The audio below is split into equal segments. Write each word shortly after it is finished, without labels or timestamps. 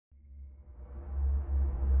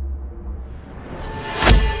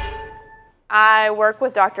I work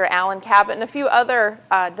with Dr. Alan Cabot and a few other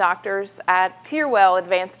doctors at TearWell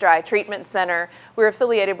Advanced Dry Treatment Center. We're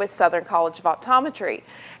affiliated with Southern College of Optometry.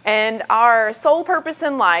 And our sole purpose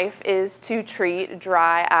in life is to treat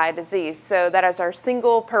dry eye disease. So that is our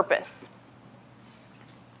single purpose.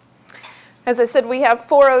 As I said, we have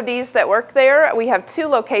 4 ODs that work there. We have 2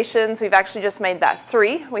 locations. We've actually just made that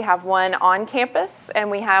 3. We have one on campus, and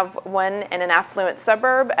we have one in an affluent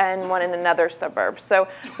suburb and one in another suburb. So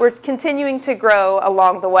we're continuing to grow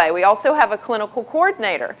along the way. We also have a clinical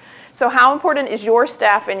coordinator. So how important is your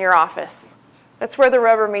staff in your office? That's where the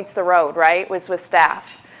rubber meets the road, right, was with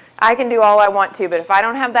staff. I can do all I want to, but if I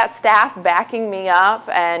don't have that staff backing me up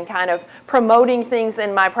and kind of promoting things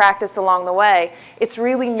in my practice along the way, it's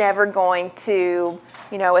really never going to,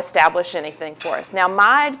 establish anything for us. Now,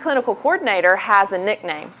 my clinical coordinator has a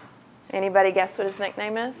nickname. Anybody guess what his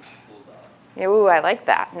nickname is? Ooh, I like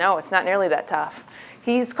that. No, it's not nearly that tough.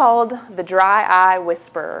 He's called the Dry Eye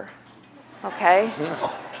Whisperer, okay?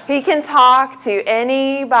 He can talk to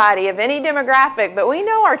anybody of any demographic, but we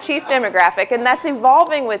know our chief demographic, and that's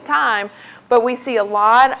evolving with time, but we see a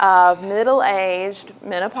lot of middle-aged,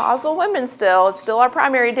 menopausal women still. It's still our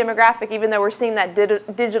primary demographic, even though we're seeing that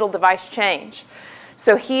digital device change.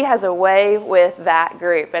 So he has a way with that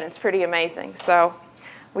group, and it's pretty amazing. So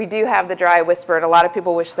we do have the Dry Eye Whisperer, and a lot of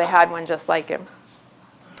people wish they had one just like him.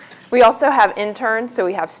 We also have interns, so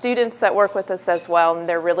we have students that work with us as well, and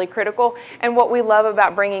they're really critical. And what we love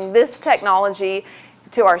about bringing this technology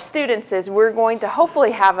to our students is we're going to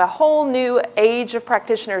hopefully have a whole new age of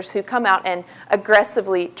practitioners who come out and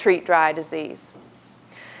aggressively treat dry eye disease.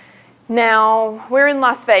 Now, we're in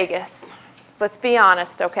Las Vegas. Let's be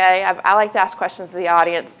honest, okay? I like to ask questions to the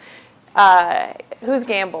audience. Who's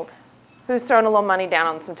gambled? Who's thrown a little money down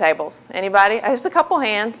on some tables? Anybody? There's a couple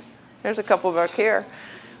hands. There's a couple back here.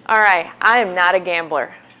 All right, I am not a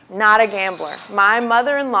gambler, not a gambler. My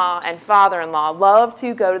mother-in-law and father-in-law love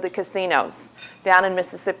to go to the casinos down in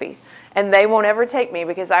Mississippi, and they won't ever take me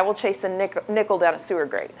because I will chase a nickel down a sewer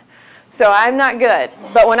grate. So I'm not good.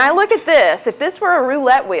 But when I look at this, if this were a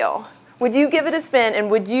roulette wheel, would you give it a spin and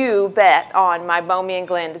would you bet on Meibomian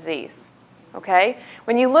gland disease? Okay?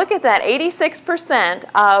 When you look at that, 86%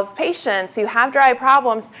 of patients who have dry eye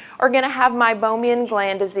problems are going to have Meibomian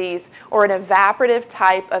gland disease or an evaporative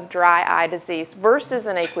type of dry eye disease versus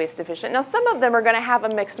an aqueous deficient. Now, some of them are going to have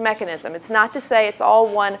a mixed mechanism. It's not to say it's all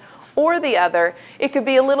one or the other. It could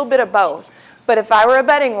be a little bit of both. But if I were a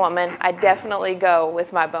betting woman, I'd definitely go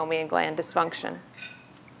with Meibomian gland dysfunction.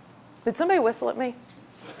 Did somebody whistle at me?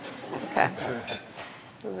 Okay.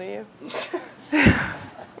 Those are you.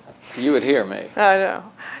 You would hear me. I know.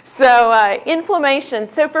 So inflammation.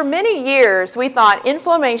 So for many years, we thought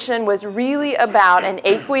inflammation was really about an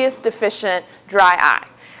aqueous deficient dry eye.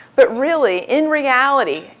 But really, in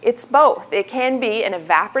reality, it's both. It can be an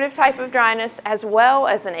evaporative type of dryness as well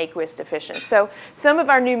as an aqueous deficient. So some of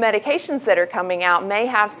our new medications that are coming out may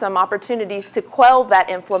have some opportunities to quell that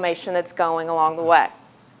inflammation that's going along the way.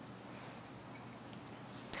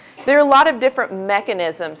 There are a lot of different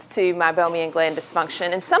mechanisms to Meibomian gland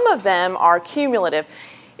dysfunction, and some of them are cumulative.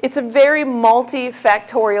 It's a very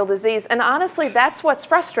multifactorial disease, and honestly, that's what's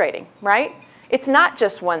frustrating, right? It's not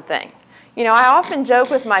just one thing. I often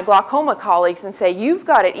joke with my glaucoma colleagues and say, you've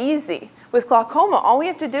got it easy. With glaucoma, all we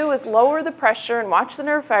have to do is lower the pressure and watch the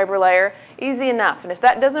nerve fiber layer, easy enough. And if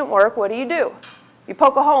that doesn't work, what do? You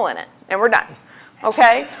poke a hole in it, and we're done.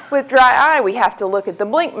 Okay? With dry eye, we have to look at the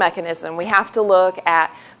blink mechanism. We have to look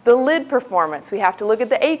at the lid performance. We have to look at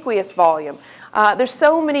the aqueous volume. There's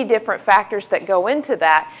so many different factors that go into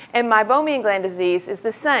that, and Meibomian gland disease is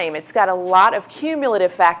the same. It's got a lot of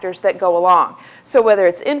cumulative factors that go along. So whether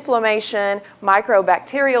it's inflammation,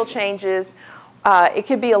 microbacterial changes, it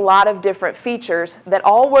could be a lot of different features that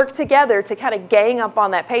all work together to kind of gang up on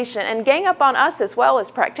that patient and gang up on us as well as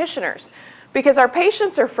practitioners. Because our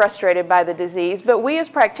patients are frustrated by the disease, but we as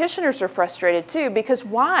practitioners are frustrated too, because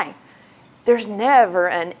why? There's never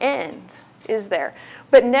an end, is there?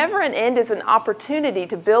 But never an end is an opportunity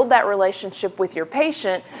to build that relationship with your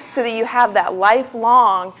patient so that you have that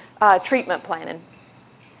lifelong treatment planning.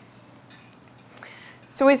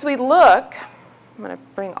 So as we look, I'm going to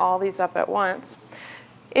bring all these up at once.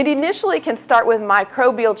 It initially can start with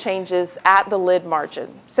microbial changes at the lid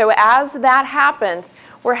margin. So as that happens,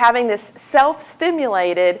 we're having this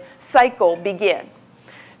self-stimulated cycle begin.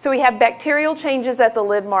 So we have bacterial changes at the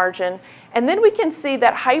lid margin, and then we can see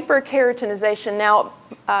that hyperkeratinization. Now,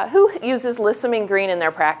 who uses lissamine green in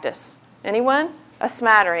their practice? Anyone? A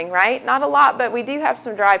smattering, right? Not a lot, but we do have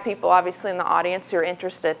some dry people, obviously, in the audience who are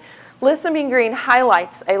interested. Lissamine green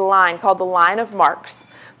highlights a line called the line of Marks.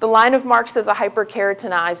 The line of Marks is a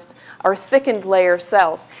hyperkeratinized or thickened layer of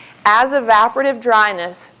cells. As evaporative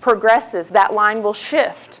dryness progresses, that line will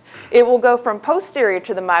shift. It will go from posterior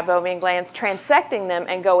to the meibomian glands, transecting them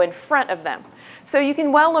and go in front of them. So you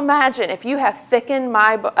can well imagine if you have thickened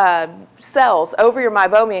cells over your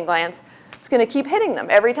meibomian glands, it's going to keep hitting them.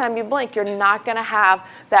 Every time you blink, you're not going to have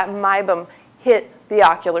that meibum hit the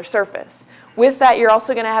ocular surface. With that, you're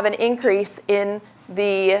also going to have an increase in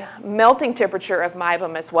the melting temperature of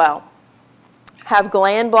meibum as well. Have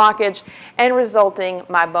gland blockage and resulting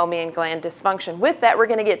meibomian gland dysfunction. With that, we're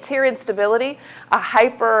going to get tear instability, a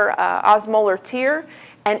hyperosmolar tear,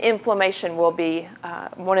 and inflammation will be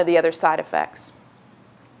one of the other side effects.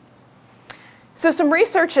 So some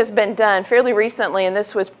research has been done fairly recently, and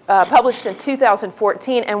this was published in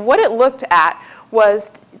 2014, and what it looked at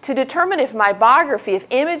was to determine if meibography, if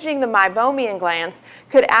imaging the meibomian glands,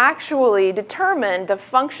 could actually determine the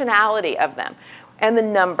functionality of them and the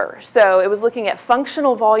number. So it was looking at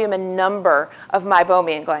functional volume and number of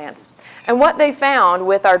meibomian glands. And what they found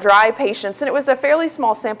with our dry patients, and it was a fairly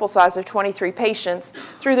small sample size of 23 patients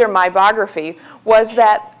through their meibography, was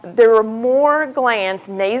that there were more glands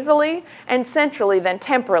nasally and centrally than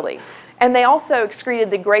temporally. And they also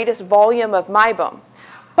excreted the greatest volume of meibum.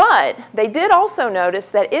 But they did also notice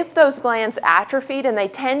that if those glands atrophied, and they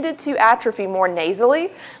tended to atrophy more nasally,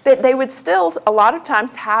 that they would still a lot of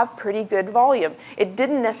times have pretty good volume. It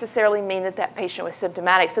didn't necessarily mean that that patient was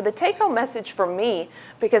symptomatic. So the take-home message for me,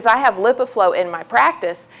 because I have LipiFlow in my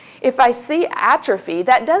practice, if I see atrophy,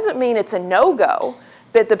 that doesn't mean it's a no-go,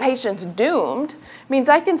 that the patient's doomed. It means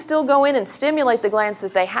I can still go in and stimulate the glands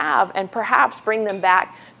that they have and perhaps bring them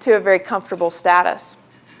back to a very comfortable status.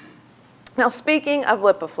 Now, speaking of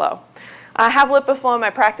LipiFlow, I have LipiFlow in my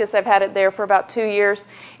practice. I've had it there for about 2 years,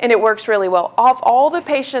 and it works really well. Of all the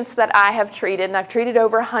patients that I have treated, and I've treated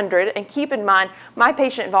over 100, and keep in mind, my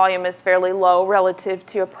patient volume is fairly low relative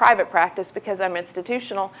to a private practice because I'm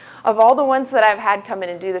institutional. Of all the ones that I've had come in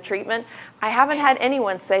and do the treatment, I haven't had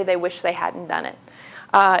anyone say they wish they hadn't done it.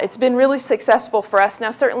 It's been really successful for us.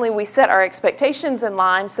 Now, certainly we set our expectations in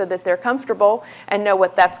line so that they're comfortable and know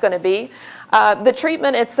what that's going to be. The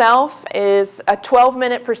treatment itself is a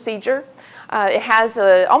 12-minute procedure. It has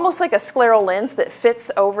almost like a scleral lens that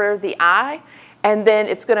fits over the eye, and then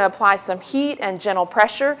it's going to apply some heat and gentle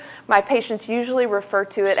pressure. My patients usually refer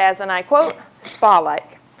to it as, and I quote,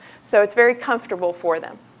 spa-like. So it's very comfortable for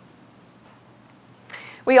them.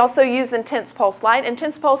 We also use intense pulse light.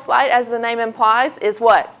 Intense pulse light, as the name implies, is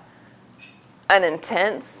what? An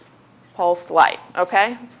intense pulse light,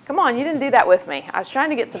 okay? Come on, you didn't do that with me. I was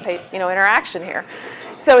trying to get some interaction here.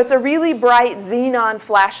 So it's a really bright xenon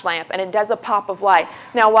flash lamp, and it does a pop of light.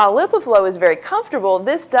 Now, while LipiFlow is very comfortable,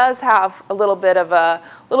 this does have a little bit of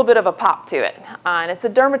a pop to it. And it's a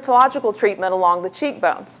dermatological treatment along the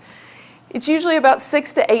cheekbones. It's usually about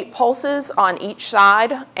 6 to 8 pulses on each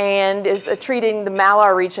side and is treating the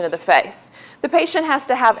malar region of the face. The patient has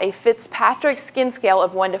to have a Fitzpatrick skin scale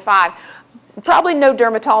of 1 to 5. Probably no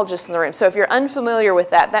dermatologist in the room, so if you're unfamiliar with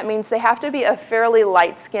that, that means they have to be a fairly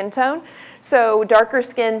light skin tone. So darker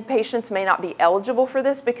skinned patients may not be eligible for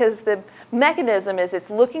this because the mechanism is it's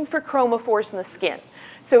looking for chromophores in the skin.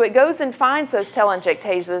 So it goes and finds those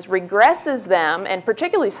telangiectasias, regresses them, and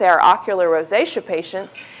particularly say our ocular rosacea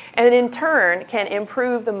patients, and in turn can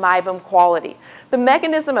improve the meibum quality. The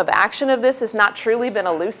mechanism of action of this has not truly been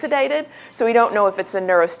elucidated, so we don't know if it's a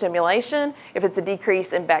neurostimulation, if it's a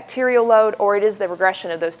decrease in bacterial load, or it is the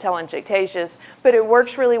regression of those telangiectasias, but it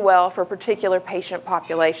works really well for a particular patient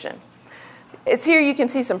population. It's here you can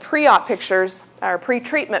see some pre-op pictures, or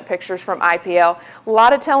pre-treatment pictures from IPL. A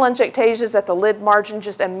lot of telangiectasias at the lid margin,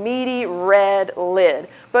 just a meaty red lid,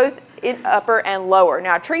 both in upper and lower.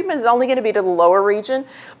 Now, treatment is only going to be to the lower region,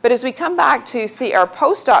 but as we come back to see our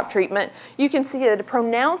post-op treatment, you can see a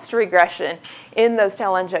pronounced regression in those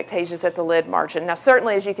telangiectasias at the lid margin. Now,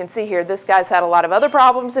 certainly, as you can see here, this guy's had a lot of other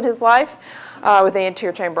problems in his life with the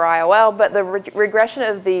anterior chamber IOL, but the regression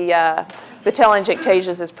of the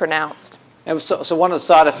telangiectasias is pronounced. And so one of the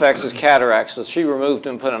side effects is cataracts. So she removed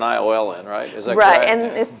and put an IOL in, right? Is that correct? Right,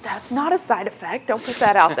 and that's not a side effect. Don't put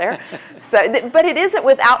that out there. But it isn't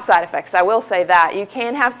without side effects. I will say that. You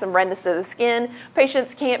can have some redness of the skin.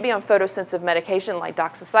 Patients can't be on photosensitive medication like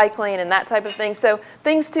doxycycline and that type of thing. So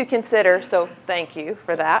things to consider. So thank you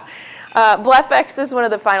for that. BlephX is one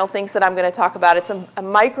of the final things that I'm going to talk about. It's a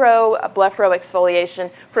micro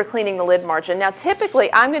blepharoexfoliation for cleaning the lid margin. Now,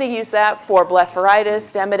 typically, I'm going to use that for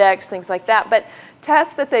blepharitis, Demodex, things like that. But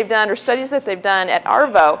tests that they've done or studies that they've done at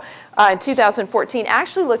ARVO in 2014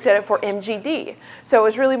 actually looked at it for MGD. So it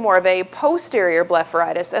was really more of a posterior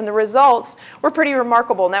blepharitis, and the results were pretty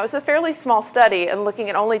remarkable. And that was a fairly small study and looking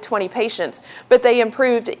at only 20 patients, but they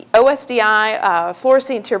improved OSDI,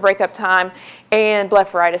 fluorescein tear breakup time, and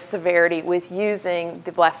blepharitis severity with using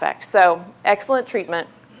the BlephX. So excellent treatment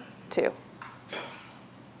too.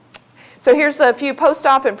 So here's a few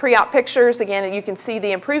post-op and pre-op pictures. Again, you can see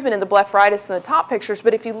the improvement in the blepharitis in the top pictures,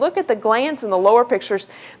 but if you look at the glands in the lower pictures,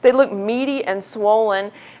 they look meaty and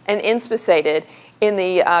swollen and inspissated in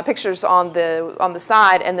the pictures on the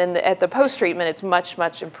side, and then at the post-treatment, it's much,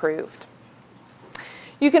 much improved.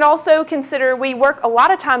 You can also consider, we work a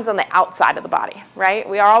lot of times on the outside of the body, right?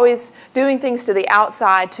 We are always doing things to the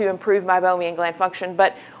outside to improve meibomian gland function,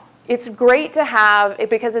 but it's great to have,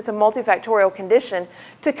 because it's a multifactorial condition,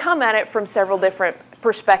 to come at it from several different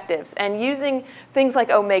perspectives. And using things like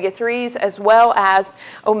omega-3s as well as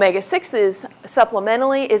omega-6s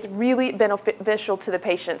supplementally is really beneficial to the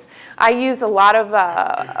patients. I use a lot of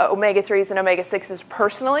omega-3s and omega-6s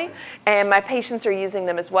personally, and my patients are using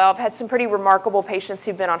them as well. I've had some pretty remarkable patients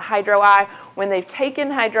who've been on Hydro-Eye. When they've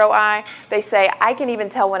taken Hydro-Eye, they say, I can even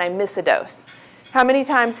tell when I miss a dose. How many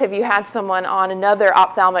times have you had someone on another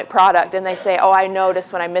ophthalmic product and they say, oh, I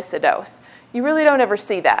notice when I miss a dose? You really don't ever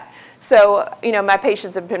see that. So, you know, my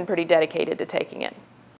patients have been pretty dedicated to taking it.